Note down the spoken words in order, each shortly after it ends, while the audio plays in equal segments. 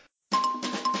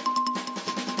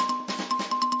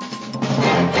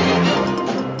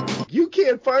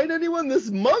can't find anyone. This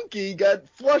monkey got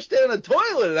flushed down a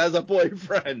toilet and has a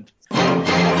boyfriend.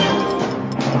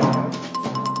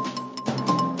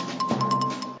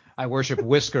 I worship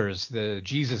Whiskers, the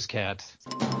Jesus cat.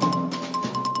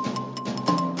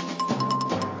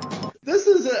 This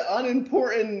is an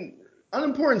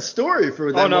unimportant story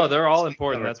for them. Oh, no, they're all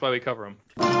important. That's why we cover them.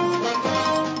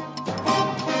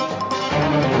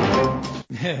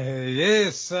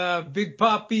 Yes, Big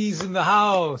Papi's in the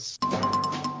house.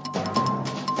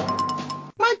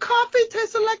 My coffee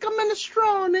tastes like a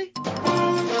minestrone.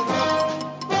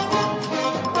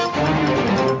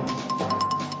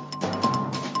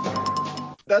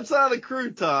 That's not a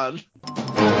crouton.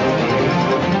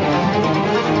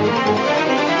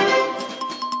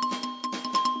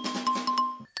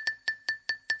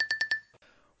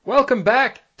 Welcome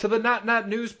back to the Not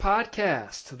News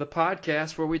Podcast, the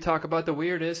podcast where we talk about the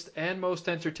weirdest and most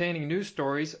entertaining news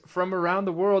stories from around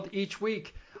the world each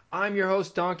week. I'm your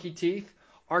host, Donkey Teeth.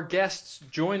 Our guests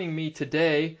joining me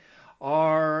today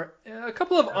are a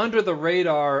couple of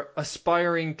under-the-radar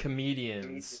aspiring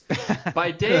comedians.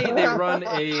 By day, they run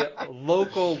a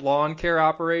local lawn care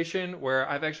operation where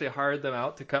I've actually hired them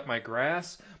out to cut my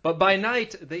grass. But by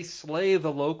night, they slay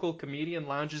the local comedian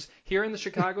lounges here in the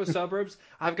Chicago suburbs.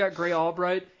 I've got Gray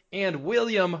Albright and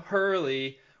William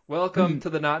Hurley. Welcome to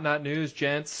the Not News,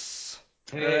 gents.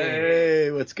 Hey,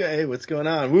 what's going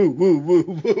on? Woo, woo, woo,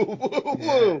 woo, woo,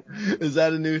 woo. Is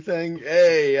that a new thing?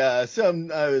 Hey, I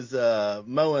was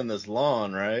mowing this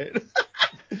lawn, right?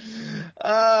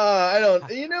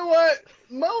 You know what?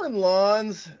 Mowing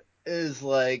lawns is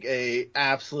like a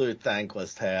absolute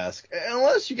thankless task.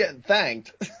 Unless you get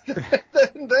thanked,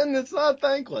 then it's not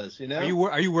thankless, you know?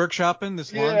 Are you workshopping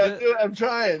this lawn bit? Yeah, I'm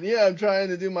trying. Yeah, I'm trying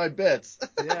to do my bits.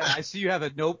 Yeah, I see you have a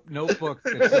notebook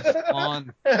that says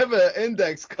lawn. I have an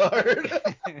index card.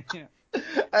 Yeah.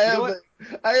 I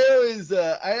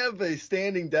have a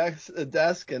standing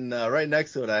desk, and right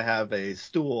next to it I have a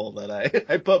stool that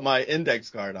I put my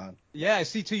index card on. Yeah, I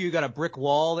see too. You got a brick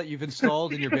wall that you've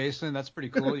installed in your basement. That's pretty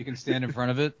cool. You can stand in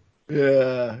front of it.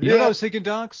 Yeah. You know what I was thinking,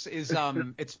 Dunks? Is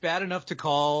it's bad enough to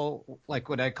call, like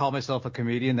when I call myself a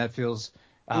comedian, that feels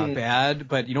bad.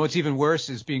 But you know what's even worse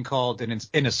is being called an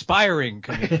aspiring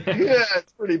comedian. Yeah,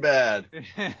 it's pretty bad.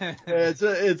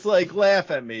 It's like, laugh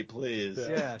at me, please.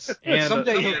 Yes. And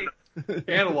someday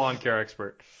and a lawn care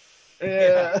expert.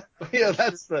 Yeah,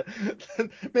 that's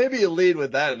maybe you lead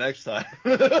with that next time.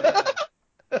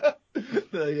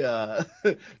 The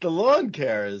lawn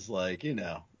care is like, you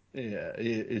know, yeah,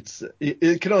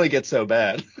 it can only get so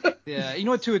bad. Yeah, you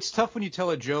know what, too? It's tough when you tell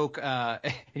a joke and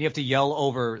you have to yell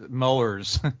over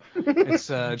mowers. It's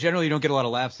generally you don't get a lot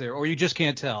of laughs there, or you just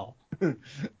can't tell.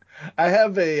 I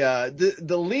have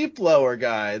the leaf blower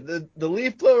guy, the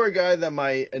leaf blower guy that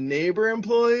my neighbor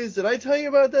employs. Did I tell you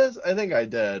about this? I think I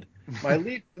did.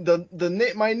 My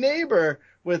my neighbor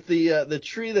with the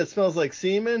tree that smells like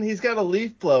semen. He's got a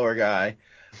leaf blower guy,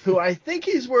 who I think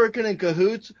he's working in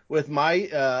cahoots with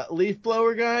my leaf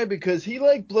blower guy, because he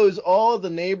like blows all the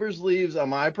neighbors' leaves on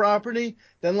my property.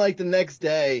 Then like the next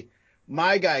day,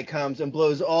 my guy comes and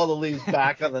blows all the leaves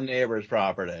back on the neighbor's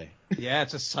property. Yeah,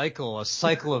 it's a cycle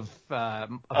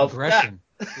of aggression.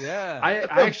 Yeah. I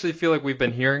actually feel like we've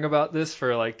been hearing about this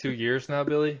for like 2 years now,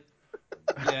 Billy.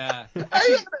 Yeah.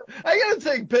 I gotta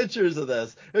take pictures of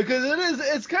this, because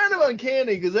it's kind of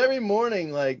uncanny, because every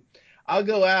morning, like, I'll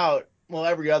go out, well,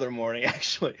 every other morning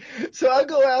actually. So I'll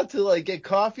go out to like get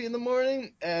coffee in the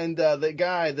morning, and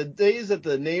the days that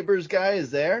the neighbor's guy is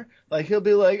there, like he'll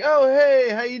be like, "Oh,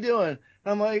 hey, how you doing?" And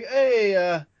I'm like,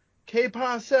 "Hey, que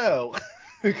paso?"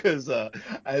 Because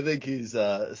I think he's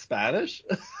Spanish.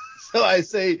 So I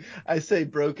say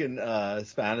broken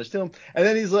Spanish to him, and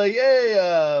then he's like,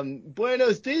 "Hey,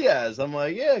 buenos dias." I'm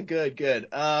like, "Yeah, good."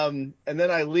 And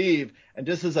then I leave, and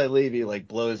just as I leave, he like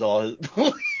blows all his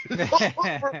all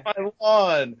over my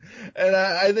lawn, and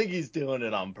I think he's doing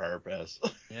it on purpose.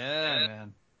 Yeah,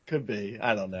 man. Could be.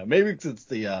 I don't know. Maybe it's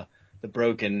the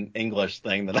broken English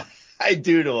thing that I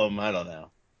do to him. I don't know.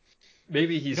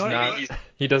 Maybe he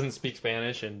doesn't speak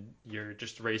Spanish and you're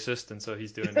just racist, and so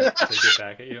he's doing it to get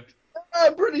back at you.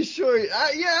 I'm pretty sure.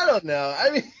 I don't know.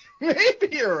 I mean, maybe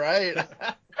you're right.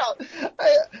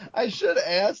 I should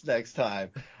ask next time.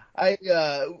 I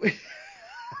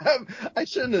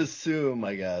shouldn't assume,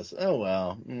 I guess. Oh,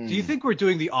 well. Do you think we're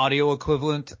doing the audio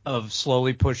equivalent of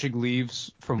slowly pushing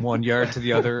leaves from one yard to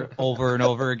the other over and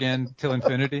over again till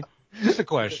infinity? Just a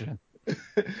question.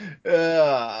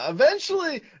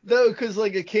 Eventually, though, because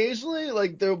like occasionally,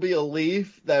 like there'll be a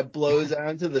leaf that blows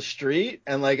onto the street,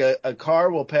 and like a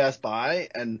car will pass by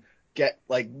and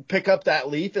pick up that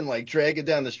leaf and like drag it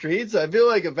down the street. So I feel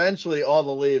like eventually all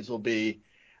the leaves will be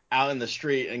out in the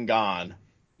street and gone.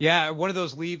 Yeah, one of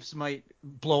those leaves might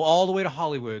blow all the way to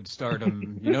Hollywood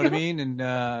stardom. You know what I mean? And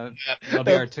that'll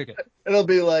be our ticket. It'll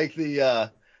be like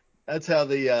that's how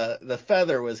the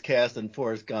feather was cast in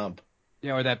Forrest Gump.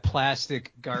 Yeah, or that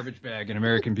plastic garbage bag in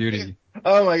American Beauty.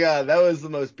 Oh my God, that was the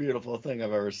most beautiful thing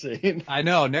I've ever seen. I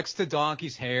know, next to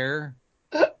Donkey's hair.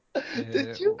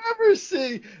 Did you ever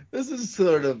see? This is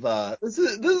sort of this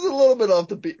is a little bit off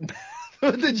the beaten path.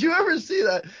 But did you ever see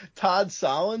that Todd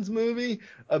Solondz movie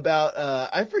about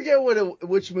I forget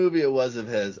which movie it was of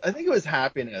his. I think it was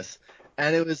Happiness,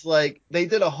 and it was like they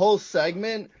did a whole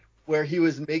segment where he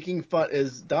was making fun.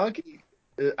 Is Donkey?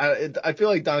 I feel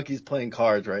like Donkey's playing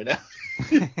cards right now.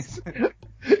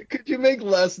 Could you make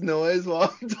less noise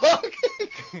while I'm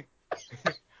talking?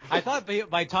 I thought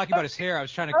by talking about his hair, I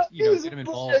was trying to get him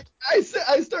involved. I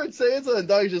start saying something, and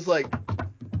Donkey's just like.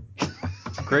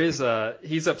 Gray's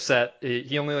he's upset.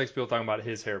 He only likes people talking about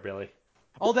his hair, Billy.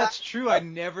 Oh, that's true. I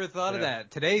never thought of that.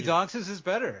 Today, Donks' is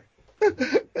better.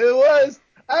 It was.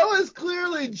 I was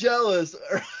clearly jealous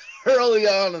early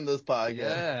on in this podcast.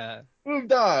 Yeah.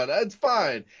 Moved on. That's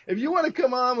fine. If you want to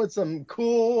come on with some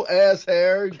cool ass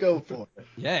hair, go for it.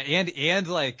 Yeah, and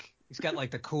like he's got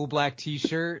like the cool black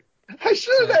T-shirt. I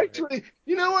should have actually.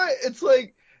 You know what?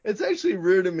 It's actually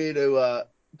rude of me to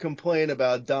complain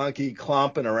about Donkey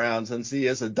clomping around since he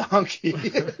is a donkey.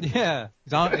 Yeah,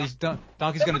 Donkey's gonna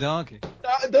donkey.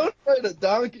 Don't invite a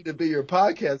donkey to be your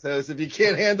podcast host if you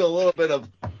can't handle a little bit of.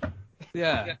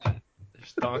 Yeah.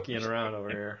 There's donkeying around over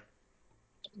here.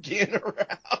 Getting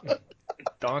around.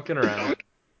 Donking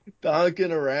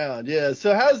around. Yeah.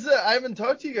 So how's that? I haven't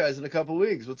talked to you guys in a couple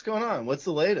weeks. What's going on? What's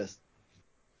the latest?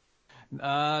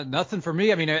 Nothing for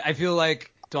me. I mean, I feel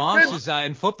like Donks is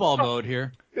in football mode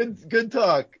here. Good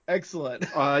talk. Excellent.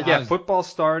 Yeah, football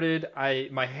started.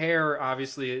 My hair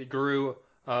obviously grew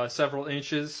several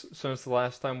inches since the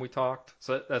last time we talked.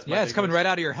 So that's my it's coming right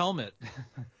out of your helmet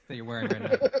that you're wearing right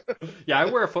now. Yeah, I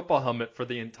wear a football helmet for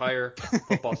the entire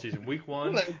football season, week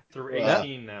 1 through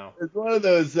 18 now. It's one of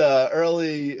those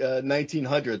early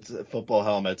 1900s football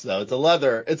helmets, though. It's a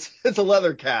leather. It's a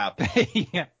leather cap.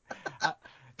 Yeah.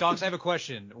 Donks, I have a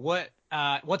question.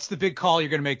 What's the big call you're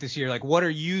going to make this year? Like, what are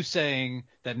you saying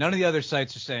that none of the other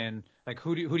sites are saying? Like,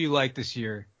 who do you like this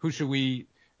year? Who should we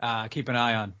keep an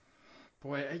eye on?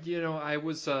 Boy, I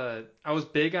was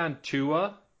big on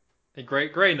Tua. And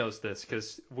Gray knows this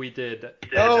because we did.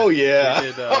 Oh yeah.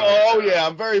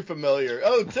 I'm very familiar.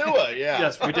 Oh, Tua, yeah.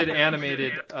 Yes, we did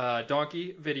animated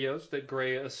donkey videos that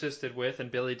Gray assisted with,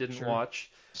 and Billy didn't watch.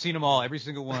 Seen them all, every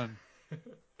single one.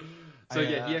 So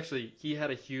he had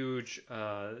a huge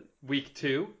week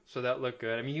 2, so that looked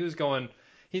good. I mean, he was going.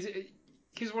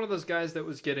 He's one of those guys that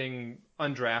was getting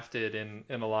undrafted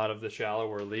in a lot of the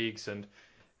shallower leagues, and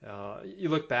you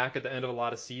look back at the end of a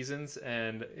lot of seasons,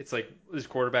 and it's like these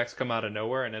quarterbacks come out of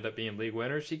nowhere and end up being league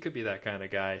winners. He could be that kind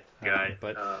of guy.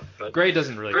 But Gray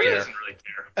doesn't really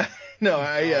care. No,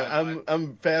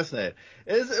 I'm fascinated.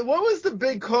 What was the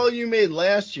big call you made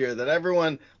last year that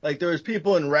everyone, like, there was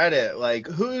people in Reddit, like,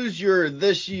 who's your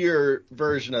this year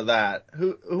version of that?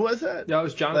 Who was that? Yeah, it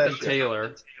was Jonathan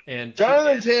Taylor. And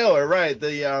Jonathan Taylor, right?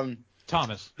 The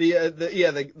Thomas.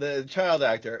 The child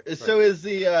actor. Right.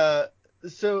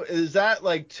 So is that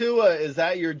like Tua? Is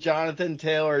that your Jonathan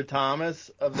Taylor Thomas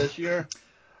of this year?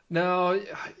 No,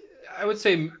 I would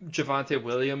say Javonte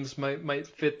Williams might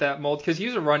fit that mold because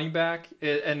he's a running back,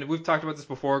 and we've talked about this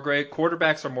before, Greg.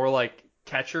 Quarterbacks are more like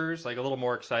catchers, like a little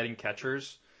more exciting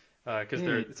catchers, because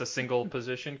it's a single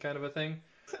position kind of a thing.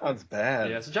 Sounds bad.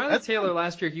 Yeah, so Jonathan Taylor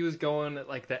last year, he was going at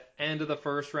like the end of the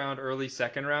first round, early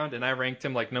second round, and I ranked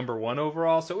him like number 1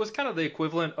 overall. So it was kind of the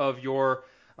equivalent of your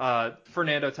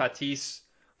Fernando Tatis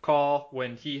call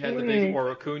when he had the big,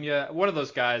 or Acuna, one of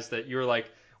those guys that you're like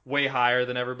way higher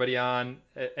than everybody on,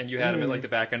 and you had him at like the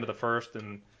back end of the first.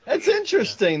 And that's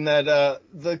interesting that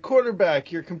the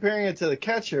quarterback, you're comparing it to the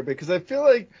catcher, because I feel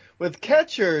like with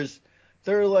catchers,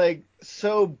 they're like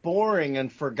so boring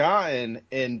and forgotten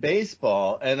in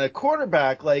baseball, and a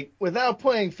quarterback, like, without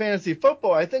playing fantasy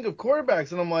football, I think of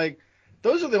quarterbacks and I'm like,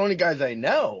 those are the only guys I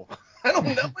know. I don't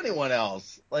know anyone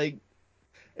else. Like,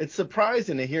 it's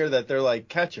surprising to hear that they're like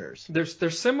catchers. They're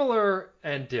similar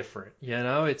and different, you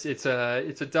know. It's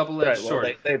a double-edged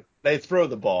sword. They throw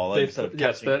the ball instead of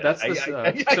catching it. That's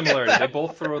the similarity. They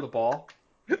both throw the ball.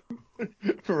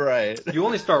 Right. You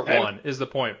only start one is the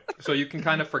point, so you can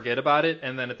kind of forget about it,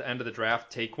 and then at the end of the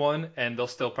draft take one, and they'll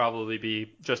still probably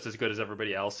be just as good as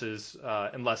everybody else's,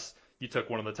 unless you took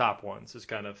one of the top ones. Is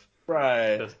kind of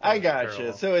right. I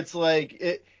gotcha. So it's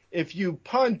like if you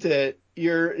punt it,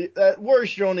 you're at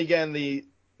worst you're only getting the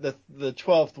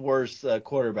 12th worst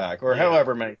quarterback, or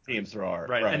however many teams there are.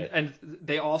 Right. And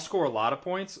they all score a lot of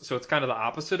points, so it's kind of the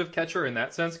opposite of catcher in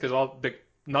that sense, because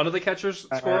none of the catchers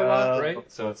score a lot, right?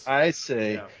 So I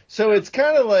see. Yeah. So it's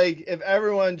kind of like if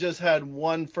everyone just had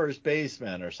one first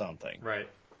baseman or something. Right.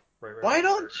 Why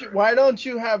don't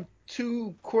you have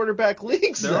 2 quarterback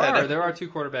leagues? There are 2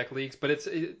 quarterback leagues, but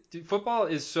football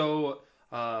is so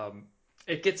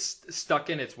it gets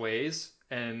stuck in its ways,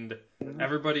 and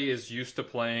everybody is used to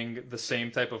playing the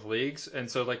same type of leagues, and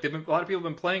so like a lot of people have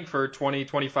been playing for 20,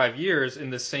 25 years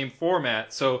in the same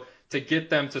format. So to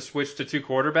get them to switch to 2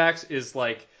 quarterbacks is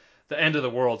like the end of the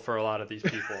world for a lot of these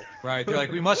people. Right. They're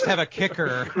like, we must have a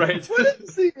kicker. Right. What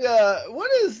is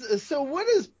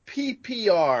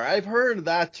PPR? I've heard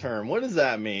that term. What does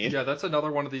that mean? Yeah, that's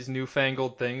another one of these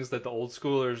newfangled things that the old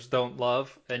schoolers don't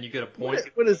love, and you get a point.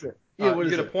 What is it? Yeah, you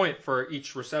get a point for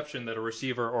each reception that a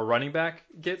receiver or running back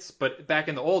gets, but back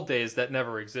in the old days that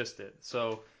never existed.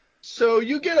 So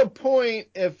you get a point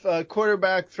if a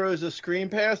quarterback throws a screen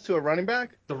pass to a running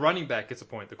back? The running back gets a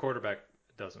point. The quarterback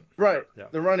doesn't. Right. Yeah.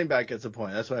 The running back gets a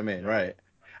point. That's what I mean. Right.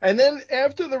 And then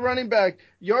after the running back,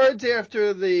 yards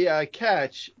after the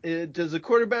catch, does the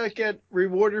quarterback get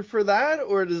rewarded for that,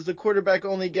 or does the quarterback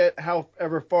only get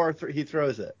however far he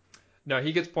throws it? No,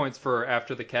 he gets points for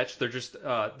after the catch. They're just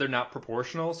they're not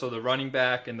proportional. So the running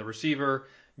back and the receiver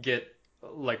get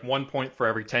like 1 point for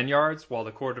every 10 yards, while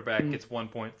the quarterback gets 1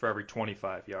 point for every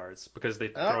 25 yards because they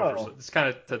throw. It's kind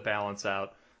of to balance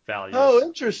out values. Oh,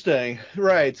 interesting.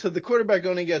 Right. So the quarterback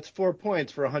only gets 4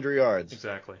 points for 100 yards.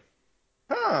 Exactly.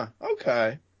 Huh.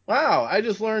 Okay. Wow. I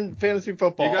just learned fantasy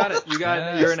football. You got it.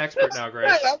 Yes. You're an expert now, Greg.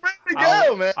 I'm ready to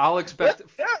go, man. I'll expect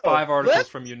 5 articles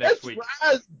from you next week.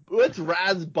 Let's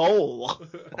Raz Bowl,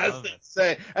 as they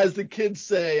say, as the kids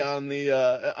say on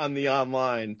the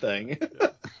online thing.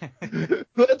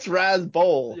 Let's Raz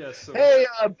Bowl. Yes. So Hey,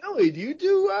 Billy, do you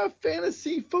do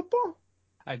fantasy football?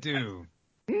 I do.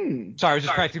 Sorry, I was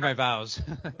just practicing my vows.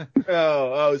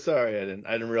 Oh, sorry, I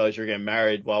didn't realize you were getting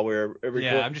married while we were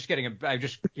recording.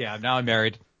 Yeah, now I'm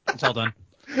married. It's all done.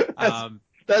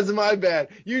 That's my bad.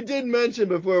 You did mention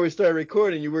before we started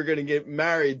recording you were going to get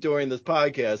married during this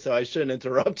podcast, so I shouldn't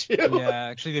interrupt you. Yeah,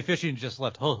 actually, the officiant just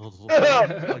left.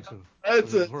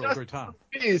 That's a great time.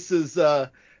 Piece is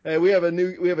hey, we have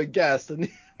a guest, and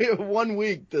we have 1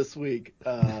 week this week.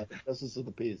 Justice of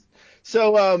the Peace.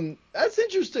 So that's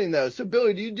interesting though. So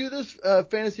Billy, do you do this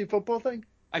fantasy football thing?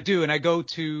 I do, and I go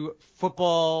to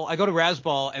football. I go to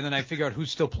Razzball, and then I figure out who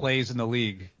still plays in the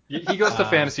league. He goes to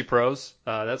Fantasy Pros.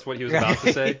 That's what he was about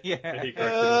to say. Yeah. He corrected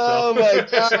Oh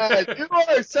himself. my God, you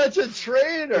are such a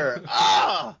traitor.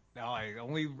 No, I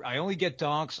only get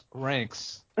Donk's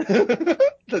ranks.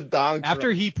 The donk.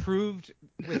 After he proved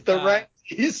with the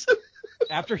rankies.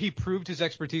 After he proved his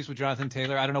expertise with Jonathan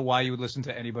Taylor, I don't know why you would listen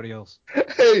to anybody else.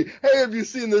 Hey, have you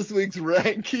seen this week's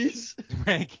rankings?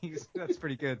 Rankings, that's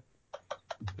pretty good.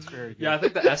 That's very good. Yeah, I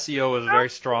think the SEO is very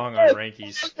strong on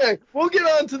Rankies. Okay, we'll get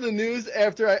on to the news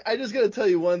after. I just got to tell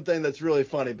you one thing that's really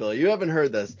funny, Billy. You haven't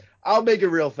heard this. I'll make it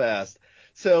real fast.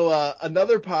 So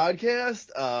another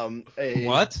podcast,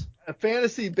 a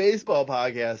fantasy baseball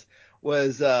podcast,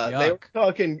 was they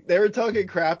were talking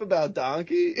crap about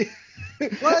Donkey.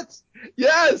 What?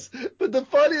 Yes, but the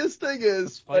funniest thing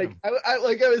is, like I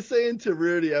was saying to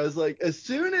Rudy, I was like, as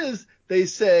soon as they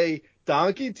say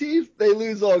donkey teeth, they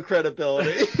lose all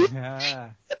credibility.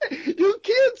 Yeah. You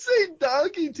can't say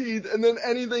donkey teeth and then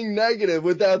anything negative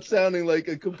without sounding like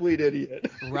a complete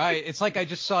idiot. Right. It's like I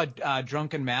just saw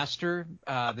Drunken Master,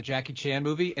 the Jackie Chan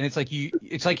movie, and it's like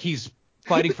he's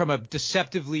fighting from a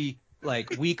deceptively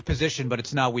weak position, but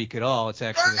it's not weak at all. It's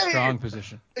actually a strong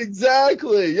position.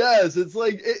 Exactly. Yes. It's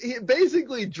like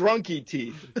basically drunky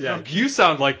teeth. Yeah, you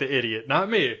sound like the idiot, not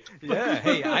me. Yeah.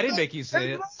 Hey, I didn't make you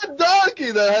say it. It's not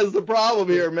Donkey that has the problem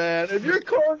here, man. If you're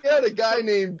calling out a guy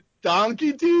named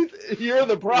Donkey Teeth, you're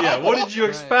the problem. Yeah, what did you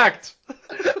expect?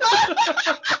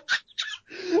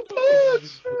 Oh,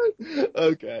 shit.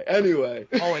 Okay. Anyway.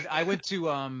 Oh, and I went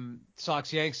to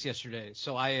Sox Yanks yesterday,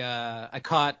 so I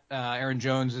caught Aaron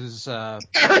Jones's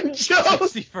Aaron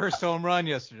Jones 61st home run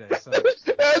yesterday. So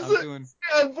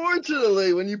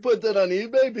unfortunately, when you put that on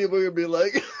eBay, people are gonna be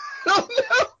like, "Oh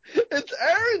no, it's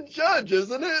Aaron Judge,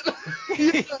 isn't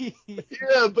it?"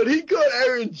 Yeah, but he caught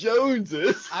Aaron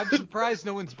Jones's. I'm surprised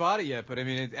no one's bought it yet, but I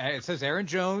mean, it says Aaron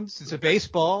Jones. It's a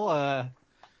baseball. I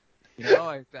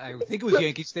think it was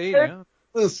Yankee Stadium.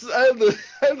 I have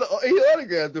he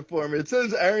autographed it for me. It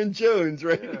says Aaron Jones,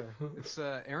 right? Yeah. It's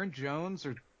Aaron Jones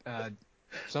or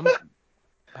some.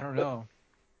 I don't know.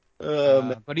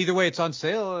 But either way, it's on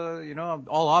sale.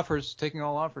 All offers, taking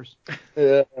all offers.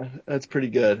 Yeah, that's pretty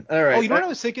good. All right. Oh, you know what I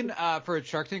was thinking for a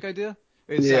Shark Tank idea?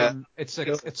 It's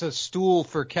a stool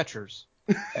for catchers.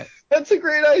 That's a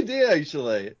great idea,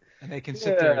 actually. And they can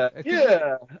sit there.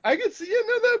 Yeah, I could see.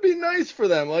 That'd be nice for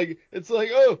them. Like, it's like,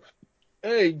 oh,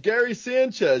 hey, Gary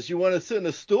Sanchez, you want to sit in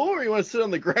a stool or you want to sit on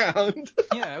the ground?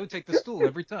 Yeah, I would take the stool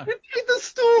every time. I'd take the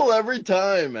stool every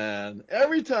time, man.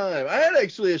 Every time. I had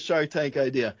actually a Shark Tank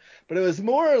idea, but it was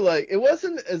more like, it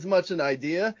wasn't as much an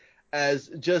idea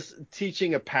as just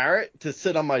teaching a parrot to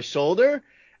sit on my shoulder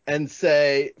and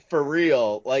say, for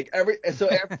real. Like,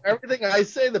 everything I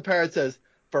say, the parrot says,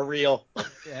 for real.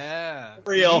 Yeah.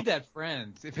 For real. We need that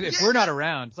friend. If we're not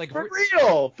around, it's like for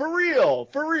real.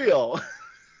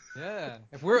 Yeah.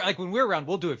 If we're like when we're around,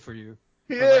 we'll do it for you.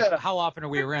 Yeah. Like, how often are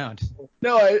we around?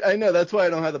 No, I know. That's why I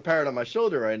don't have the parrot on my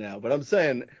shoulder right now. But I'm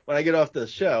saying when I get off the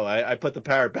show, I put the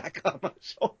parrot back on my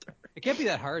shoulder. It can't be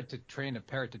that hard to train a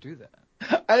parrot to do that.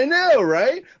 I know,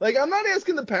 right? Like, I'm not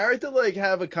asking the parrot to, like,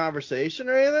 have a conversation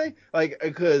or anything. Like,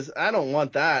 because I don't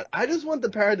want that. I just want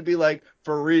the parrot to be like,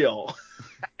 for real.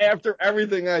 After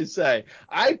everything I say.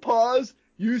 I pause.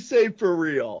 You say for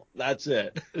real. That's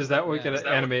it. Is that what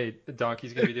animate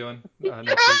Donkey's going to be doing next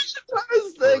week? I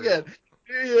was thinking.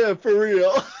 Yeah, for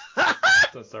real.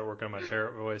 Let's start working on my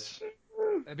parrot voice.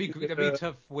 That'd be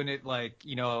tough when it, like,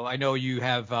 I know you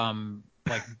have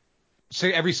like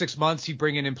every 6 months you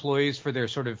bring in employees for their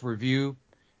sort of review,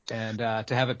 and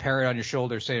to have a parrot on your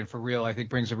shoulder saying for real, I think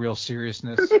brings a real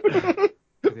seriousness.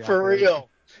 For real.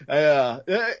 Yeah.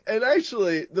 And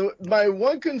actually, my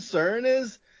one concern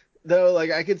is, though,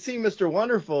 like, I could see Mr.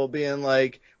 Wonderful being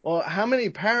like, well, how many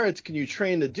parrots can you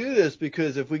train to do this?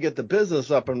 Because if we get the business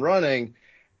up and running,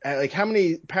 like, how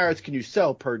many parrots can you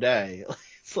sell per day?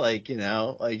 It's like,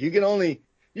 like you can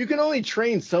only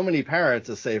train so many parrots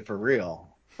to say for real.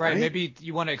 Right. Maybe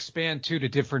you want to expand to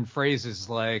different phrases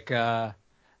like or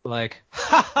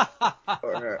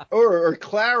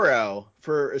claro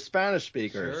for Spanish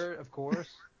speakers. Sure, of course.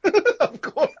 Of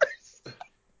course.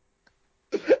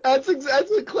 That's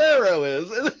what claro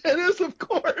is. It is, of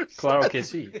course. Claro que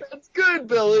sí. That's good,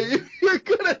 Billy. You're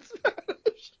good at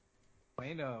Spanish.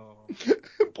 Bueno.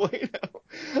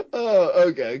 Oh,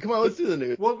 okay. Come on, let's do the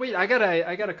news. Well, wait. I got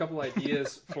a couple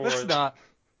ideas for the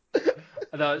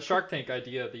Shark Tank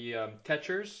idea. The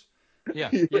catchers. Yeah.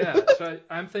 Yeah. So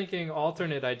I'm thinking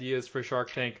alternate ideas for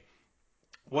Shark Tank.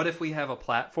 What if we have a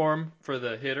platform for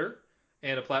the hitter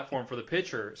and a platform for the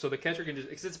pitcher, so the catcher can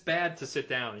because it's bad to sit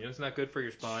down. It's not good for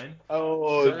your spine.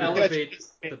 Oh, so elevate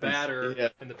the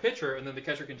batter and the pitcher, and then the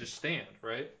catcher can just stand,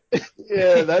 right?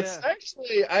 Yeah, that's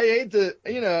actually. I hate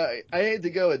to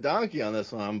go with Donkey on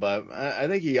this one, but I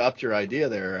think he upped your idea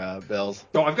there, Bills.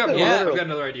 No, I've got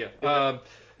another idea.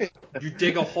 You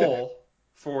dig a hole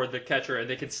for the catcher, and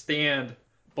they can stand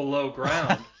below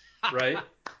ground, right?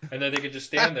 And then they can just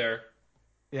stand there.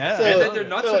 Yeah, and then their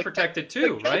nuts are protected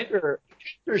too, right? Catcher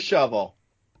shovel.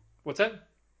 What's that?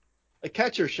 A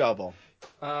catcher shovel.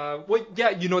 Well,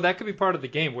 yeah, that could be part of the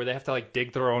game where they have to like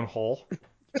dig their own hole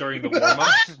during the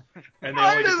warm-ups, and they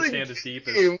only get to stand as deep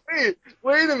as.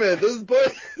 Wait a minute! This is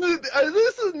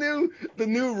the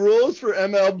new rules for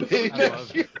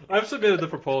MLB. I've submitted the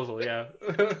proposal. Yeah.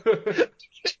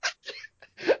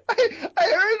 I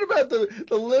heard about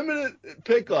the limited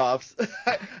pickoffs.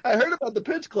 I heard about the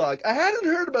pitch clock. I hadn't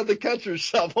heard about the catcher's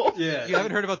shovel. Yeah. You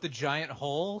haven't heard about the giant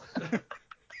hole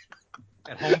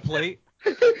at home plate?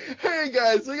 Hey,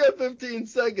 guys, we got 15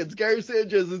 seconds. Gary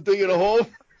Sanchez is digging a hole.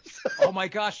 Oh, my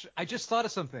gosh. I just thought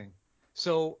of something.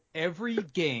 So every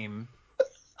game,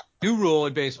 new rule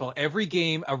in baseball, every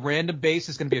game, a random base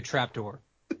is going to be a trapdoor.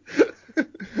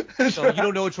 So you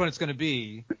don't know which one it's going to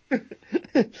be.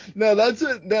 No, that's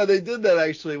it. No, they did that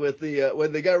actually with the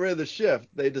when they got rid of the shift.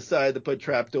 They decided to put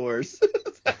trapdoors.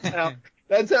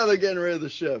 That's how they're getting rid of the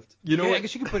shift. I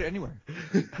guess you can put it anywhere.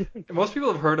 Most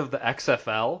people have heard of the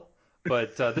XFL,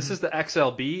 but this is the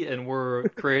XLB, and we're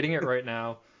creating it right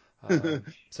now.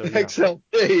 XLB,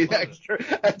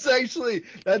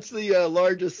 that's the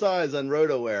largest size on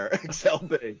RotoWare.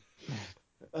 XLB.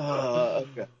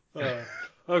 Okay.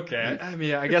 Okay, I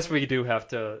mean, I guess we do have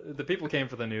to. The people came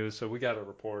for the news, so we got to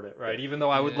report it, right? Even though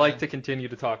I would like to continue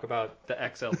to talk about the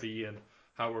XLB and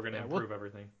how we're going to improve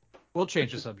everything. We'll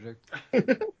change the subject.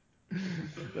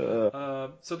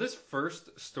 So this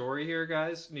first story here,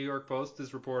 guys, New York Post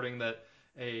is reporting that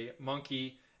a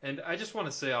monkey, and I just want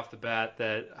to say off the bat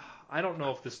that I don't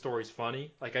know if this story's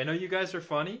funny. Like, I know you guys are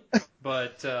funny,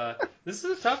 but this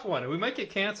is a tough one, and we might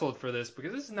get canceled for this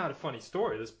because this is not a funny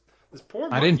story. This poor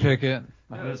monkey. I didn't pick it.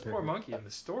 This poor monkey in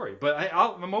the story. But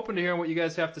I'm open to hearing what you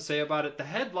guys have to say about it. The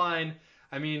headline,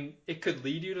 I mean, it could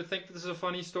lead you to think this is a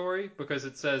funny story because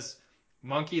it says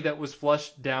monkey that was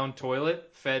flushed down toilet,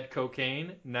 fed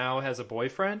cocaine, now has a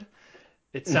boyfriend.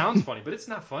 It sounds funny, but it's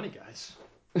not funny, guys.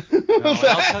 No, and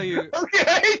I'll tell you.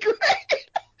 Okay,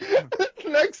 great.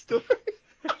 Next story.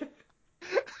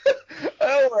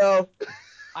 Oh well.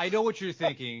 I know what you're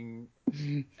thinking.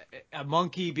 A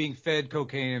monkey being fed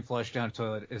cocaine and flushed down a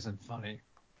toilet isn't funny.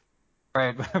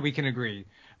 Right, we can agree.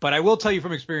 But I will tell you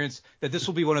from experience that this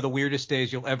will be one of the weirdest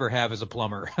days you'll ever have as a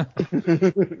plumber.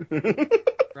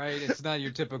 Right? It's not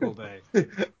your typical day.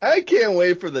 I can't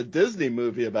wait for the Disney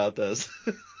movie about this.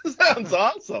 Sounds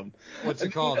awesome. What's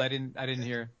it called? I didn't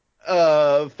hear.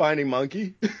 Finding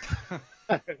Monkey.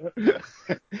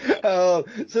 So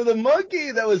the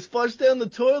monkey that was flushed down the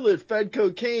toilet, fed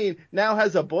cocaine, now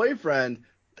has a boyfriend.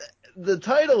 The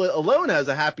title alone has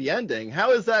a happy ending.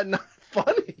 How is that not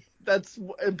funny? That's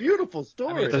a beautiful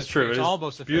story. I mean, That's true. It's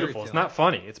almost a beautiful. fairy It's tale. not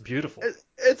funny. It's beautiful.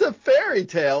 It's a fairy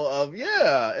tale of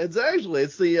it's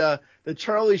the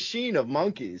Charlie Sheen of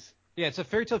monkeys. Yeah, it's a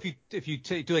fairy tale if you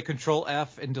do like Control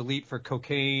F and delete for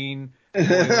cocaine,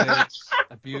 toilets,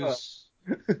 abuse.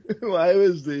 Why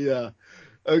was the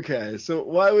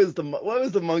what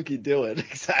was the monkey doing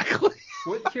exactly?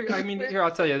 Here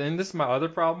I'll tell you. And this is my other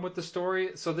problem with the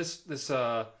story. So this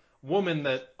woman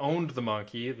that owned the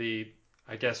monkey, the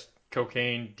I guess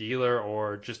cocaine dealer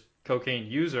or just cocaine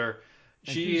user,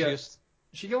 she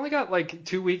only got like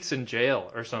 2 weeks in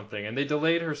jail or something, and they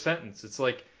delayed her sentence. It's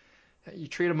like, you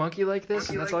treat a monkey like this,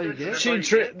 and that's all you get.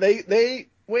 They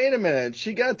wait a minute.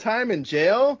 She got time in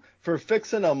jail for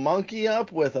fixing a monkey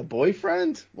up with a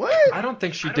boyfriend? What? I don't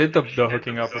think she did the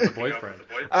hooking up with the boyfriend.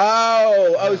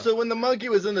 So when the monkey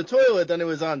was in the toilet, then it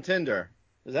was on Tinder.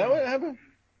 Is that what happened?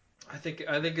 I think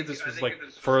this was like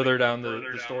further down the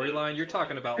storyline. You're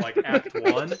talking about like Act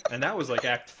 1, and that was like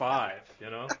Act 5, you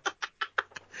know?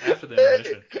 After the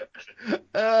intermission.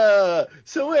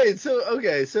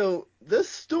 So this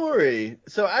story,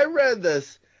 so I read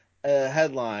this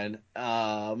headline,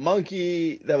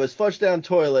 monkey that was flushed down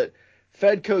toilet,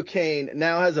 fed cocaine,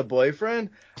 now has a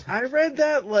boyfriend. I read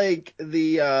that like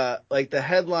the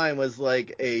headline was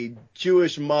like a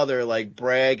Jewish mother like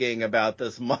bragging about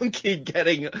this monkey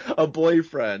getting a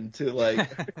boyfriend to like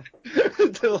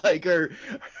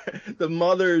the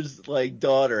mother's like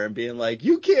daughter and being like,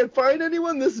 you can't find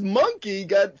anyone. This monkey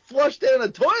got flushed down a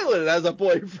toilet and has a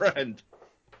boyfriend.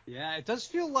 Yeah, it does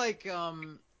feel like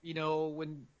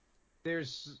when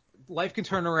there's life can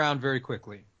turn around very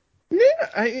quickly.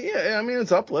 I mean,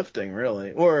 it's uplifting,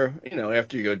 really. Or,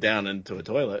 after you go down into a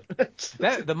toilet.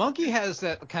 The monkey has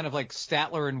that kind of like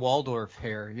Statler and Waldorf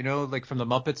hair, like from the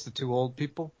Muppets, the two old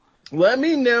people. Let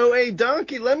me know, hey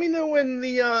Donkey. Let me know when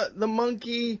the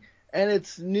monkey and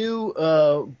its new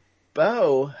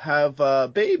beau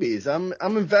have babies. I'm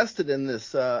invested in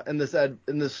this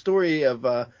story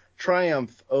of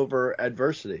triumph over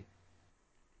adversity.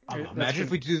 Imagine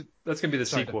if we do. That's gonna be the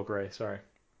sequel, Gray. Sorry.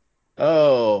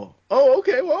 Oh,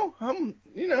 okay. Well, I'm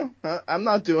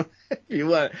not doing.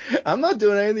 I'm not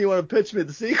doing anything. You want to pitch me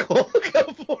the sequel? Go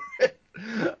for it.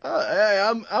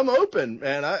 I'm open,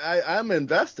 man. I'm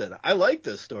invested. I like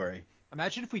this story.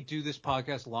 Imagine if we do this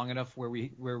podcast long enough where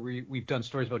we've done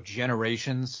stories about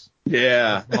generations.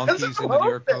 Yeah. Of monkeys in the New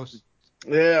York Post.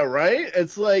 Yeah, right.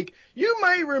 It's like you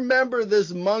might remember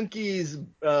this monkey's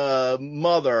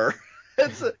mother.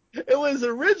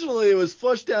 It was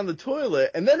flushed down the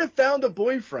toilet, and then it found a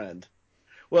boyfriend.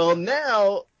 Well,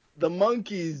 now the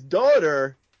monkey's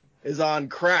daughter is on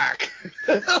crack.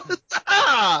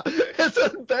 It's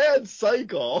a bad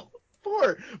cycle.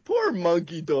 Poor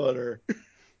monkey daughter.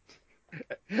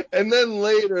 And then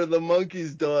later, the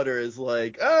monkey's daughter is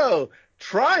like, oh,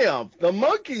 triumph. The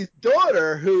monkey's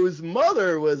daughter, whose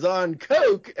mother was on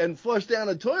coke and flushed down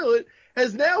a toilet,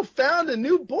 has now found a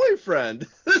new boyfriend.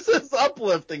 This is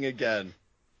uplifting again.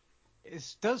 It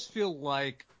does feel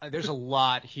like there's a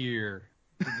lot here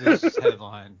to this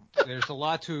headline. There's a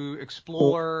lot to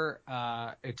explore.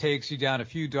 It takes you down a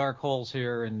few dark holes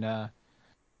here, and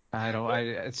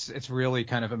it's really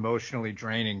kind of emotionally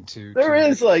draining to.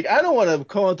 Is I don't want to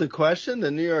call into question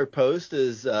the New York Post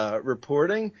is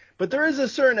reporting, but there is a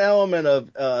certain element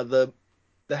of the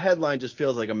headline just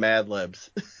feels like a Mad Libs.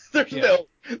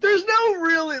 There's no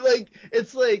really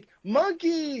it's like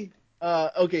monkey.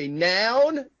 Okay,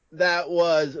 noun that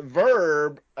was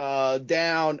verb.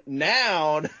 Down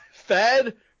noun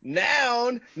fed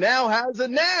noun now has a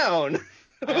noun.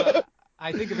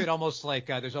 I think of it almost like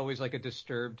there's always like a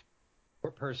disturbed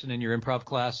person in your improv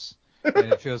class,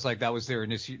 and it feels like that was their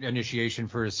initiation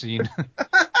for a scene.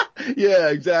 Yeah,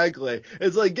 exactly.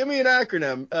 It's like, give me an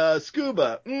acronym.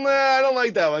 Scuba. Nah, I don't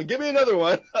like that one. Give me another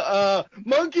one.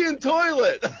 Monkey and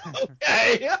toilet.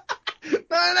 Okay.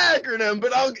 Not an acronym,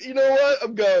 but you know what?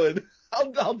 I'm going.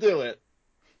 I'll do it.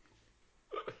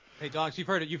 Hey, Donks, you've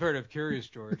heard of Curious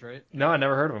George, right? No, I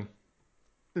never heard of him.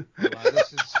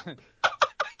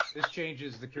 This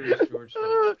changes the Curious George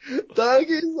story.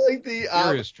 Donkey's like the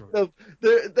Curious George.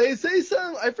 They say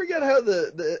something. I forget how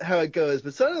how it goes,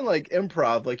 but something like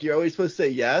improv, like you're always supposed to say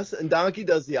yes, and Donkey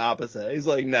does the opposite. He's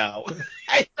like, no.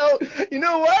 I don't. You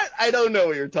know what? I don't know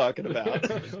what you're talking about.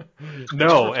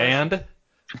 No, and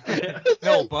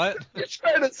No, but He's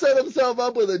trying to set himself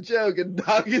up with a joke, and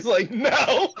Donkey's like,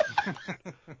 no.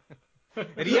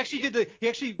 and he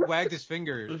actually wagged his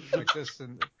finger like this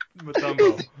and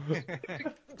Matumbo.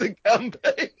 The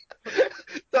Kembe.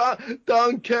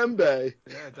 Don Kembe.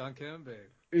 Yeah, Don Kembe.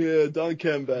 Yeah, Don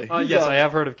Kembe. Yes, I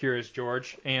have heard of Curious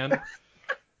George, and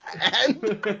And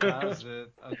That was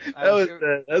it.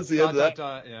 That's the end of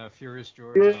that. Yeah, Furious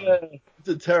George. Yeah, it's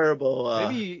a terrible.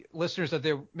 Maybe listeners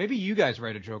maybe you guys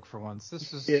write a joke for once.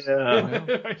 This is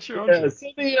Yeah. Sure.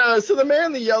 Yeah, so the man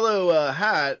in the yellow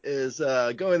hat is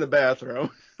going to the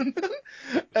bathroom,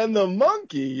 and the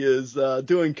monkey is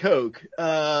doing coke.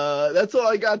 That's all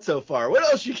I got so far. What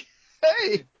else you?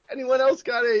 Hey, anyone else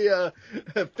got a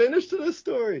finish to this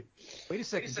story? Wait a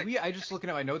second. I just looking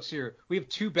at my notes here. We have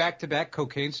 2 back-to-back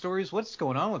cocaine stories. What's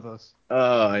going on with us?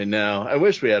 Oh, I know. I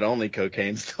wish we had only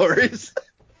cocaine stories.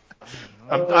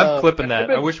 I'm clipping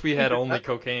that. I wish we had only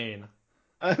cocaine.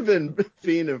 I've been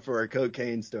fiending for a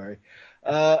cocaine story.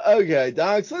 Okay,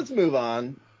 Docs, let's move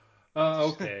on.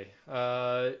 Okay.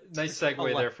 Nice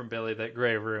segue there from Billy that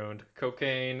Gray ruined.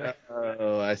 Cocaine.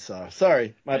 Oh, I saw.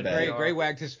 Sorry, my bad. Gray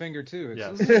wagged his finger too.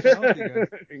 Yeah.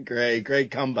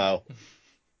 Great combo.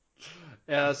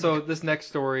 So this next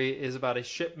story is about a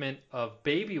shipment of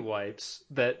baby wipes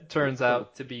that turns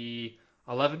out to be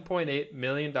 $11.8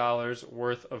 million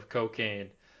worth of cocaine.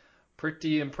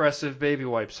 Pretty impressive baby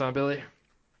wipes, huh, Billy?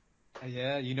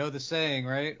 Yeah, you know the saying,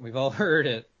 right? We've all heard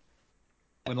it.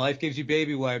 When life gives you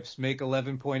baby wipes, make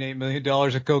 $11.8 million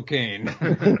of cocaine.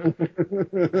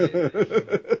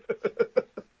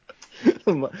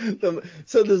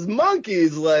 So this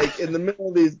monkey's like in the middle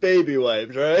of these baby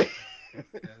wipes, right?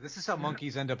 Yeah, this is how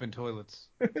monkeys end up in toilets.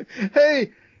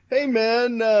 Hey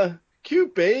man,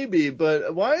 cute baby,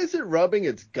 but why is it rubbing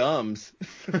its gums?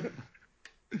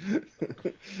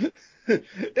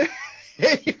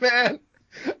 Hey man,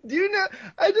 do you know?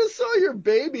 I just saw your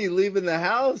baby leaving the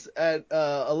house at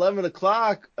 11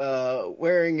 o'clock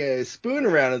wearing a spoon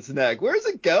around its neck. Where's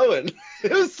it going?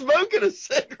 It was smoking a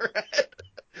cigarette.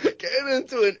 Getting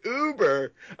into an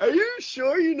Uber. Are you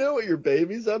sure you know what your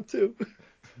baby's up to?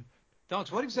 Donks,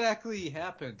 what exactly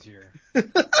happened here?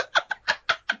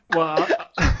 Well,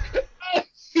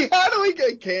 how do we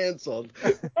get canceled?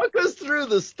 Walk us through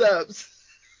the steps.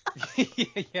 Yeah,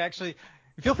 actually,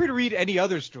 feel free to read any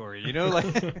other story. You know, like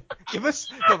give us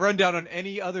a rundown on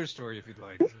any other story if you'd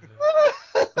like.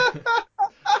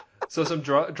 So some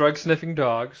drug sniffing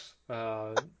dogs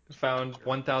found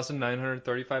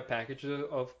 1,935 packages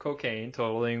of cocaine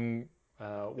totaling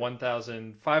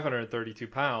 1,532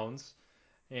 pounds.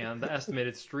 And the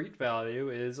estimated street value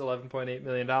is $11.8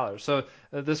 million. So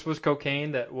this was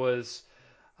cocaine that was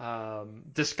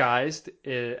disguised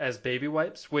as baby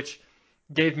wipes, which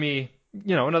gave me,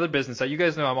 another business. You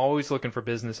guys know I'm always looking for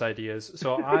business ideas.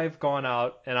 So I've gone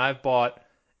out and I've bought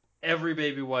every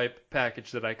baby wipe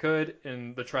package that I could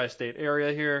in the tri-state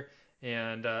area here.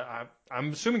 And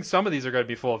I'm assuming some of these are going to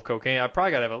be full of cocaine. I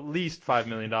probably got to have at least $5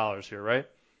 million here, right?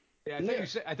 Yeah,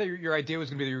 I thought your idea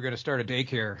was going to be that you were going to start a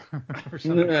daycare or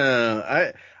something.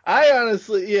 No, I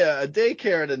honestly, a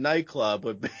daycare at a nightclub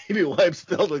with baby wipes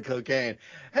filled with cocaine.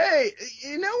 Hey,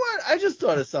 you know what? I just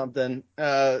thought of something.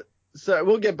 So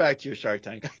we'll get back to your Shark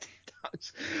Tank idea.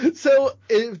 So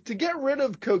to get rid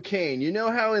of cocaine, you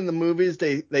know how in the movies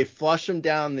they flush them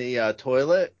down the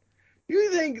toilet? You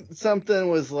think something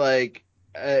was like,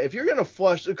 if you're going to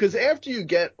flush, because after you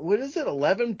get, what is it,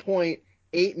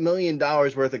 $11.8 million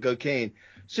worth of cocaine.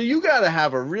 So you got to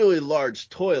have a really large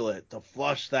toilet to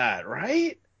flush that,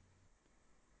 right?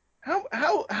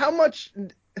 How much?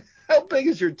 How big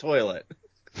is your toilet?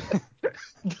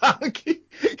 Donkey,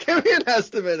 give me an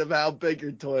estimate of how big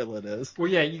your toilet is. Well,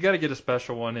 yeah, you got to get a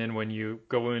special one in when you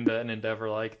go into an endeavor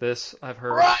like this, I've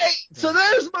heard. Right. Yeah. So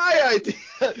there's my idea.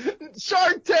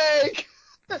 Shark Tank.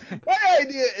 My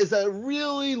idea is a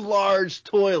really large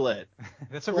toilet.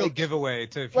 That's a real giveaway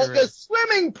to if like you're a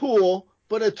swimming pool,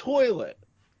 but a toilet.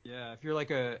 Yeah, if you're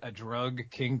like a drug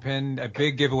kingpin, a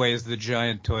big giveaway is the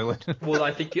giant toilet. Well,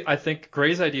 I think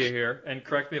Gray's idea here, and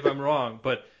correct me if I'm wrong,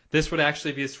 but this would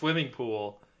actually be a swimming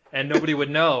pool, and nobody would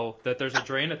know that there's a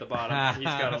drain at the bottom. He's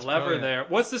got a That's lever brilliant. there.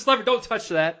 What's this lever? Don't touch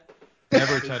that.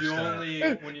 Never It's touch you that. only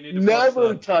when you need to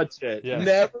Never flush touch it. Yeah.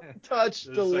 Never touch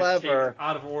the the it's like lever. taped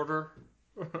out of order.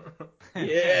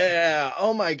 Yeah.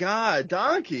 Oh my God,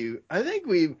 Donkey. I think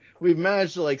we've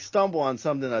managed to like stumble on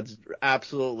something that's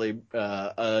absolutely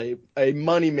a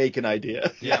money making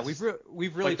idea. Yeah, Yes.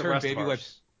 we've really Like the turned rest of baby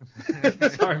ours.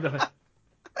 wipes. Sorry, Billy.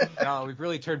 No, we've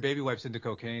really turned baby wipes into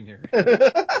cocaine here,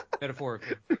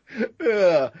 metaphorically.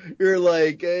 Yeah. You're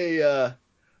like, hey,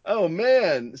 oh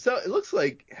man. So it looks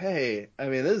like, hey, I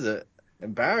mean, this is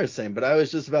embarrassing, but I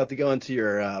was just about to go into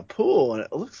your pool, and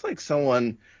it looks like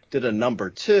someone did a number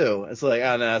 2. It's like,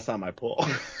 oh no, that's not my pool.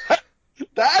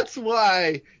 That's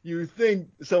why you think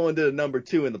someone did a number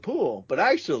 2 in the pool, but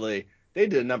actually they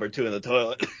did a number 2 in the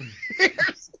toilet.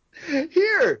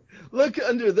 Here, look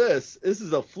under this. This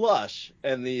is a flush,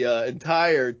 and the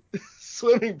entire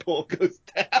swimming pool goes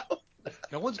down.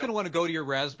 No one's gonna want to go to your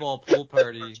Razzball pool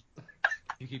party.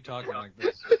 You keep talking like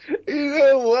this. You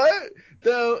know what?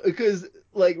 Though, because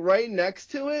like right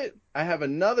next to it, I have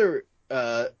another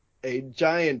a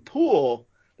giant pool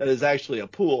that is actually a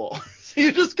pool. So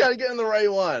you just gotta get in the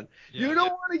right one. Yeah. You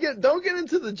don't get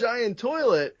into the giant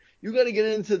toilet. You gotta get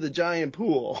into the giant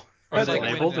pool. Is it like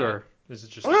labeled when, or is it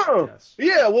just? Oh, Yes.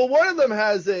 yeah. Well, one of them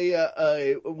has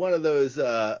a one of those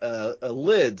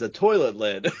lids, a toilet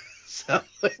lid. So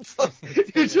it's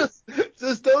like you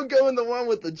just don't go in the one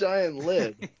with the giant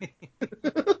lid.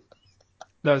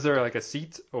 Now, is there like a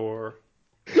seat or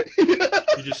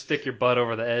you just stick your butt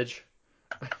over the edge?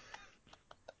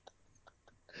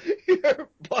 Your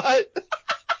butt.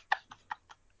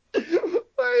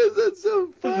 Why is that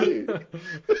so funny?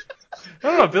 I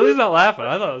don't know. Billy's not laughing.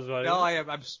 I thought it was funny. No, I am.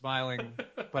 I'm smiling,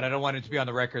 but I don't want it to be on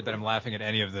the record that I'm laughing at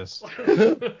any of this.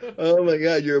 Oh my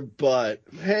God, your butt.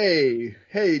 Hey,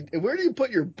 where do you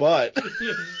put your butt?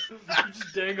 You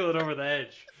just dangle it over the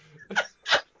edge.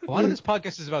 A lot of this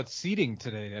podcast is about seating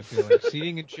today. I feel like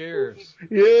seating and chairs.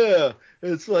 Yeah,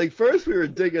 it's like first we were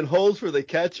digging holes for the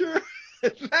catcher,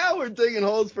 and now we're digging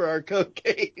holes for our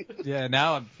cocaine. Yeah,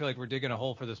 now I feel like we're digging a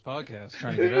hole for this podcast,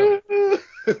 trying to get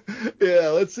out. Yeah,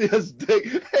 let's see us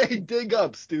dig. Hey, dig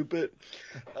up, stupid.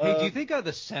 Hey, do you think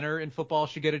the center in football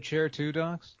should get a chair too,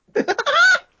 Docs?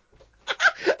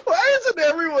 Why isn't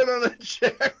everyone on a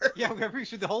chair? Yeah,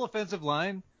 should the whole offensive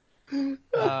line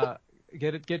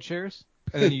get chairs,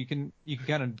 and then you can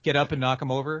kind of get up and knock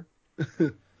them over.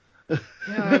 Yeah,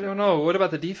 I don't know. What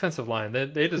about the defensive line?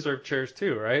 They deserve chairs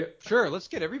too, right? Sure, let's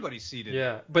get everybody seated.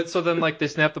 Yeah, but so then like they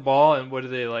snap the ball and what do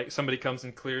they like? Somebody comes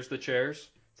and clears the chairs.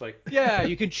 It's like Yeah,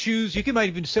 you can choose. You might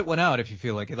even sit one out if you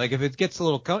feel like it. Like if it gets a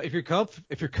little, if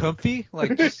you're comfy,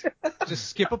 like just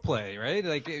skip a play, right?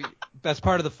 Like that's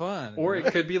part of the fun. or it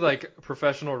could be like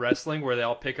professional wrestling where they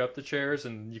all pick up the chairs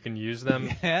and you can use them.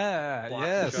 Yeah, Block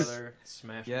yes. each other,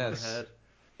 smash them on the head.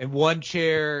 And one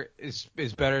chair is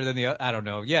better than the other. I don't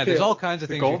know. Yeah, there's Yeah. all kinds of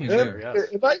The things you golden can do. chair, yes.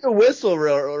 If I could whistle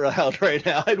real loud right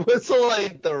now, I'd whistle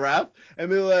like the ref and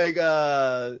be like,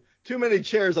 too many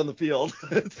chairs on the field.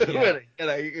 Too many.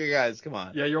 You guys, come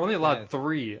on. Yeah, you're only allowed Yeah.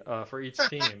 3 for each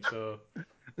team, so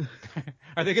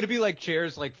Are they going to be like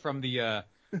chairs like from the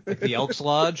Elks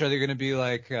Lodge? Are they going to be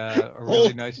like a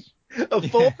really nice? A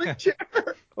folding chair?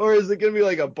 Or is it going to be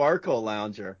like a Barco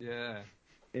lounger? Yeah.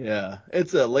 Yeah,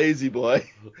 it's a lazy boy.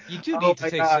 You do Oh need to my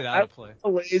take God, sit out of play. A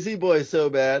lazy boy so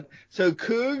bad. So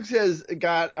Cougs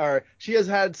she has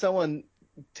had someone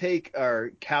take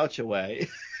our couch away.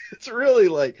 It's really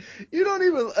like I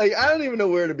don't even know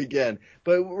where to begin.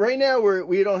 But right now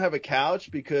we don't have a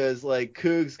couch because like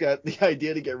Cougs got the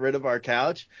idea to get rid of our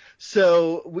couch.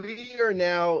 So we are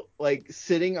now like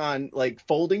sitting on like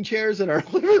folding chairs in our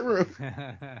living room.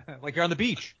 Like you're on the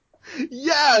beach.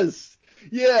 Yes.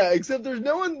 Yeah, except there's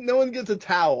no one gets a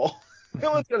towel.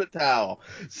 No one's got a towel.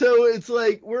 So it's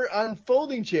like we're on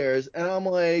folding chairs and I'm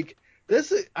like,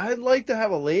 I'd like to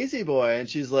have a lazy boy. And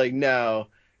she's like, no,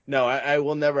 I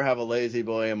will never have a lazy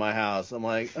boy in my house. I'm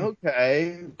like,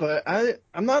 okay, but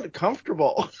I'm not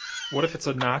comfortable. what if it's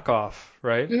a knockoff,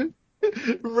 right?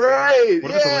 Right.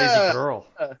 What if it's a lazy girl?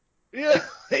 Yeah,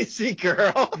 lazy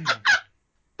girl.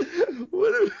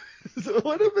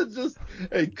 What if it's just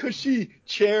a cushy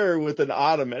chair with an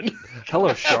ottoman?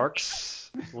 Hello, sharks.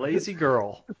 Lazy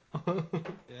girl.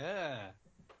 Yeah.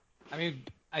 I mean,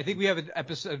 I think we have an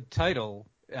episode title,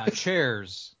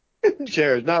 Chairs.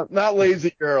 Chairs, not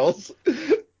lazy girls.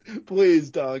 Please,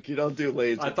 Donkey, don't do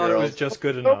lazy girls. I thought it was just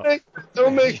good enough.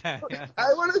 Don't make. Yeah.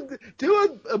 I want to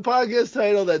do a podcast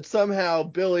title that somehow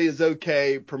Billy is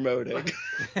okay promoting.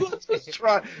 Let's just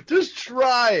try. Just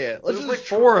try it. Let's There's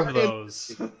just like 4 try of it.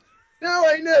 those. No,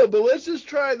 I know, but let's just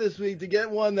try this week to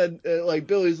get one that, like,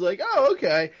 Billy's like, oh,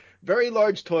 okay, very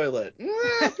large toilet.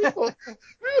 People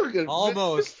could,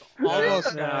 Almost, Nah,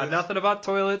 guys. nothing about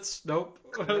toilets. Nope.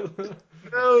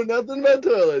 no, nothing about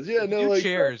toilets. Yeah, no, Do like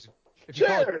chairs. If you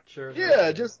call it, chairs. Chairs are Yeah,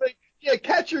 okay. just like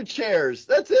catcher chairs.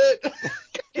 That's it.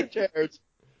 Catcher chairs.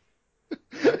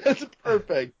 That's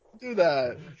perfect. Do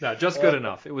that. No, just good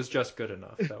enough. It was just good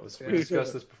enough. That was we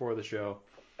discussed this before the show.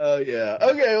 Oh yeah.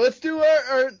 Okay, let's do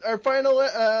our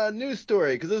final news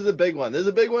story because this is a big one. There's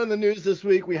a big one in the news this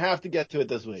week. We have to get to it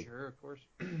this week. sure, of course.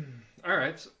 All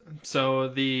right. So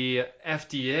the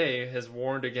FDA has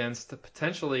warned against the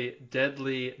potentially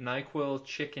deadly NyQuil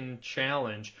chicken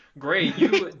challenge. Gray,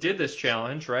 you did this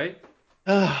challenge, right?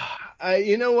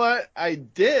 You know what? I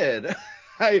did.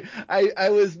 I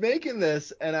was making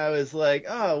this and I was like,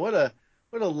 oh, what a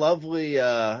lovely.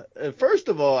 First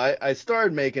of all, I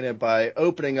started making it by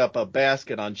opening up a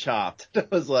basket on Chopped. I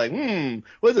was like,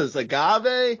 what's this?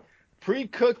 Agave,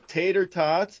 pre-cooked tater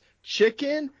tots,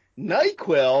 chicken,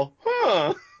 NyQuil.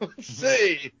 Huh? Let's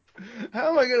see. What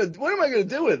am I gonna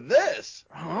do with this?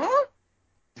 Huh?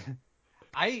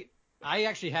 I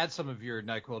actually had some of your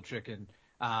NyQuil chicken.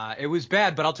 It was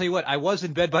bad, but I'll tell you what, I was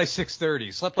in bed by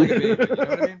 6:30. Slept like a baby. You know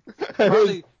what I mean?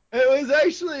 Probably. It was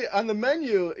actually on the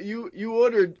menu. You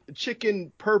ordered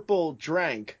chicken purple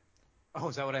drank. Oh,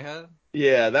 is that what I had?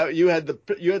 Yeah, that you had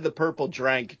the purple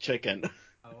drank chicken.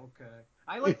 Oh, okay.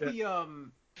 I like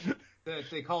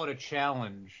they call it a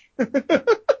challenge.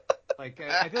 Like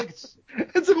I feel like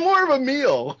It's more of a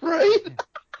meal, right?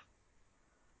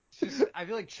 I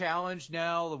feel like challenge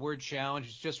now, the word challenge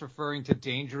is just referring to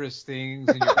dangerous things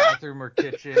in your bathroom or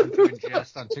kitchen to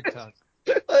ingest on TikTok.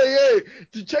 Hey,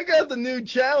 to check out the new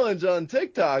challenge on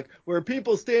TikTok where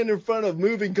people stand in front of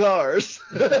moving cars.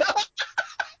 That's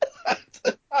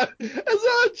not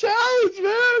a challenge,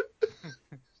 man.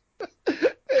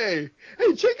 Hey,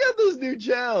 check out this new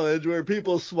challenge where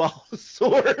people swallow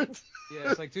swords. Yeah,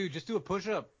 it's like, dude, just do a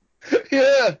push-up.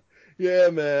 Yeah,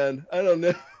 man. I don't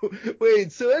know.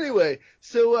 Wait, so anyway,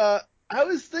 I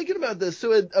was thinking about this.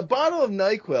 So a bottle of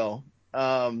NyQuil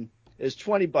is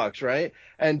 $20, right?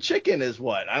 And chicken is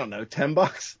what? I don't know,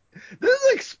 $10. This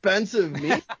is expensive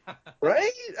meat,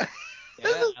 right? Yeah,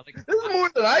 This is more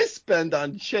than I spend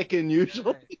on chicken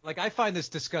usually. Like I find this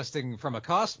disgusting from a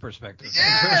cost perspective.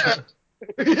 Yeah.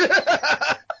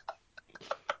 Yeah.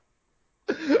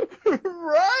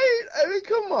 Right? I mean,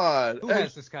 come on. Who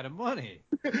has this kind of money?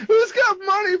 Who's got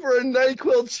money for a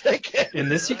NyQuil chicken? In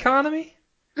this economy?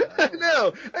 I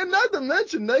know. And not to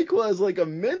mention NyQuil has like a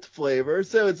mint flavor,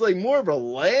 so it's like more of a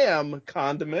lamb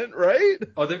condiment, right?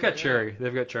 Oh, they've got cherry.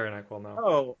 They've got cherry NyQuil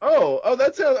now. Oh,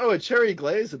 that sounds. Oh, a cherry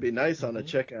glaze would be nice on a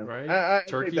chicken. Right? I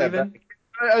Turkey take that even? back.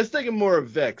 I was thinking more of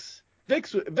Vicks.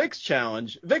 Vicks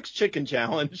challenge. Vicks chicken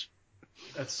challenge.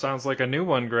 That sounds like a new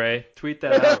one, Gray. Tweet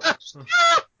that out.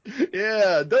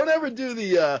 Yeah, don't ever do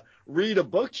the read a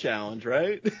book challenge,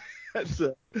 right? That's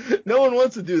no one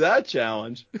wants to do that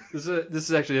challenge. This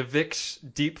is actually a Vicks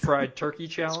deep fried turkey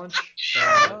challenge.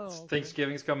 Okay.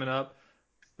 Thanksgiving's coming up.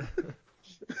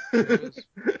 This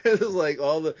is like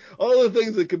all the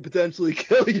things that could potentially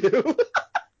kill you.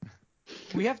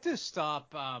 We have to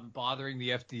stop bothering the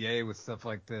FDA with stuff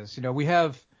like this. You know,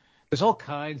 there's all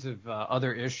kinds of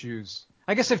other issues.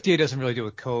 I guess FDA doesn't really deal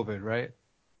with COVID, right?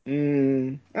 I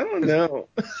don't know.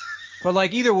 But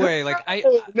like either way, like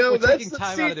no, we're that's taking the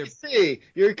time CDC. out of their.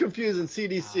 You're confusing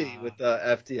CDC with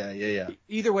FDA. Yeah.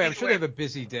 Either way, I'm sure they have a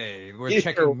busy day. We're Either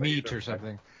checking way, meat or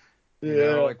something. Yeah. You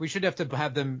know, like we should have to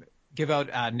have them give out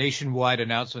nationwide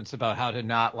announcements about how to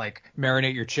not like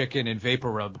marinate your chicken in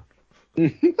vapor rub.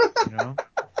 You know?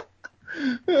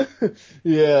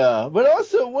 Yeah, but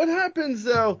also, what happens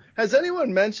though? Has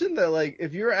anyone mentioned that like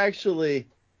if you're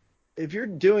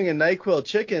doing a NyQuil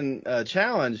chicken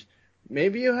challenge,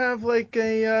 maybe you have like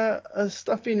a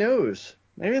stuffy nose.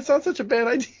 Maybe it's not such a bad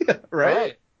idea,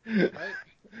 right?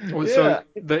 Well, Yeah. so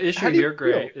the issue How do you here,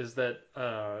 Gray, feel? is that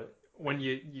when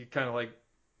you kind of like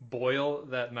boil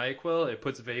that NyQuil, it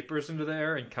puts vapors into the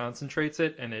air and concentrates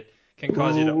it, and it can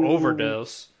cause you to Ooh.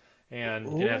 overdose. And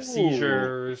you can have Ooh.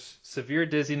 seizures, severe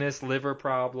dizziness, liver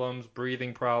problems,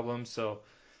 breathing problems. So,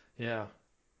 yeah.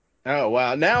 Oh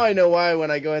wow! Now I know why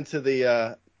when I go into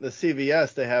the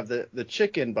CVS they have the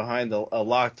chicken behind a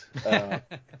locked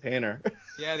container.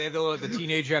 Yeah, they have the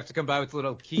teenager have to come by with a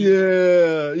little key.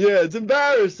 Yeah, it's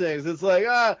embarrassing. It's like,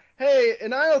 hey,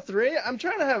 in aisle 3, I'm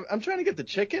trying to get the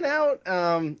chicken out.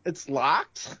 It's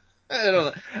locked. I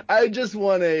don't know. I just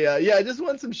want I just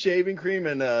want some shaving cream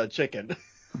and chicken.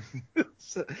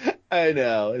 I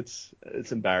know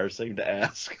it's embarrassing to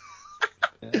ask.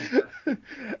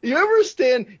 You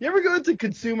ever go into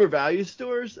consumer value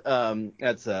stores?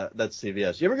 That's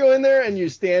CVS. You ever go in there and you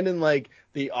stand in like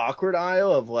the awkward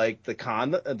aisle of like the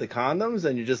condoms,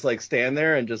 and you just like stand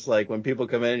there and just like when people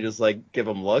come in, you just like give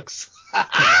them looks?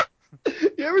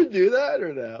 You ever do that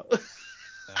or no?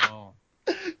 No.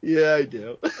 Yeah, I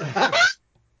do.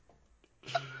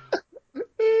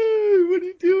 Hey, what are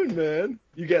you doing, man?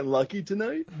 You getting lucky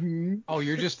tonight? Oh,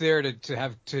 you're just there to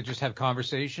just have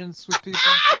conversations with people?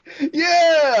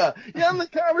 Yeah, I'm the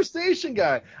conversation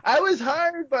guy. I was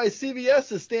hired by CVS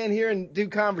to stand here and do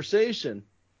conversation.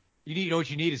 You know what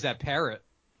you need is that parrot.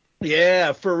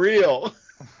 Yeah, for real.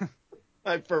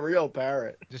 My for real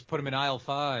parrot. Just put him in aisle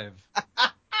 5.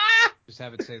 Just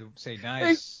have it say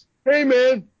nice. Hey,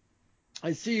 man.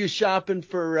 I see you shopping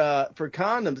for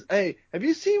condoms. Hey, have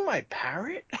you seen my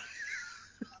parrot?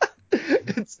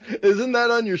 Isn't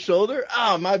that on your shoulder?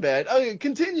 Oh, my bad. Okay,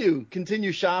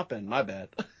 continue shopping. My bad.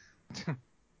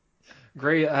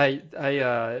 Great.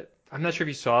 I'm not sure if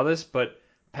you saw this, but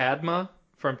Padma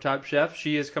from Top Chef,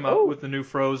 she has come out with the new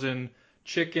frozen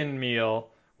chicken meal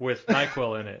with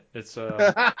NyQuil in it. It's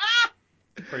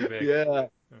pretty big. Yeah.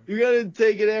 You gotta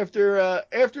take it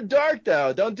after dark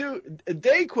though. Don't do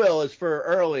Dayquil is for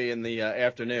early in the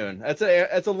afternoon. That's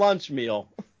a lunch meal.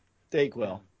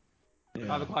 Dayquil. Yeah.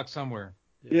 5 o'clock somewhere.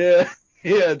 Yeah.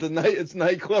 It's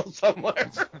NyQuil somewhere.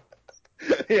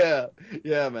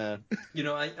 Yeah, man. You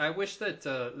know, I wish that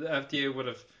the FDA would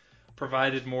have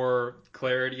provided more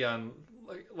clarity on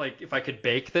like if I could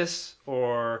bake this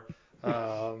or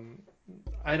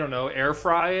I don't know, air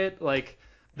fry it. Like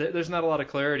there's not a lot of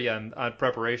clarity on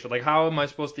preparation. Like how am I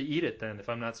supposed to eat it then if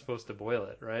I'm not supposed to boil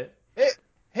it, right?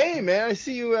 Hey, man, I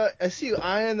see you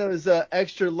eyeing those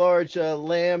extra large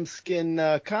lamb skin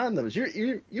condoms.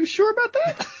 You sure about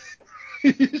that?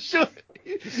 You sure?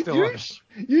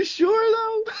 You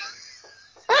sure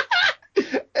though?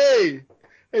 Hey,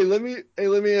 let me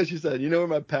ask you something. You know where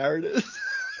my parrot is?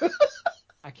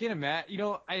 I can't imagine. You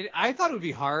know, I thought it would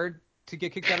be hard to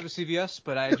get kicked out of a CVS,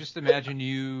 but I just imagine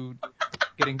you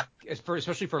getting,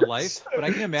 especially for life. But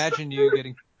I can imagine you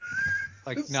getting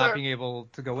not being able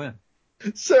to go in.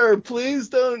 Sir, please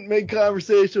don't make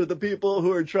conversation with the people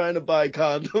who are trying to buy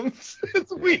condoms.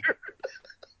 It's weird.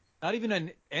 Not even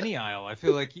in any aisle. I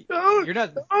feel like you're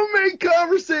not. Don't make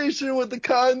conversation with the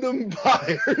condom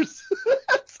buyers.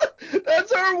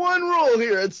 That's our one rule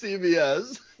here at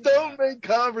CVS. Don't make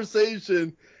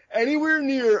conversation anywhere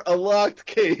near a locked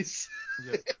case.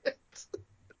 Yep.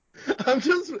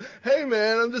 Hey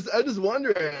man, I'm just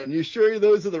wondering. You sure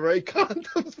those are the right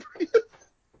condoms for you?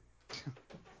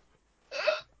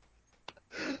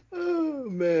 Oh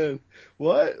man,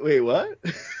 what? Wait, what?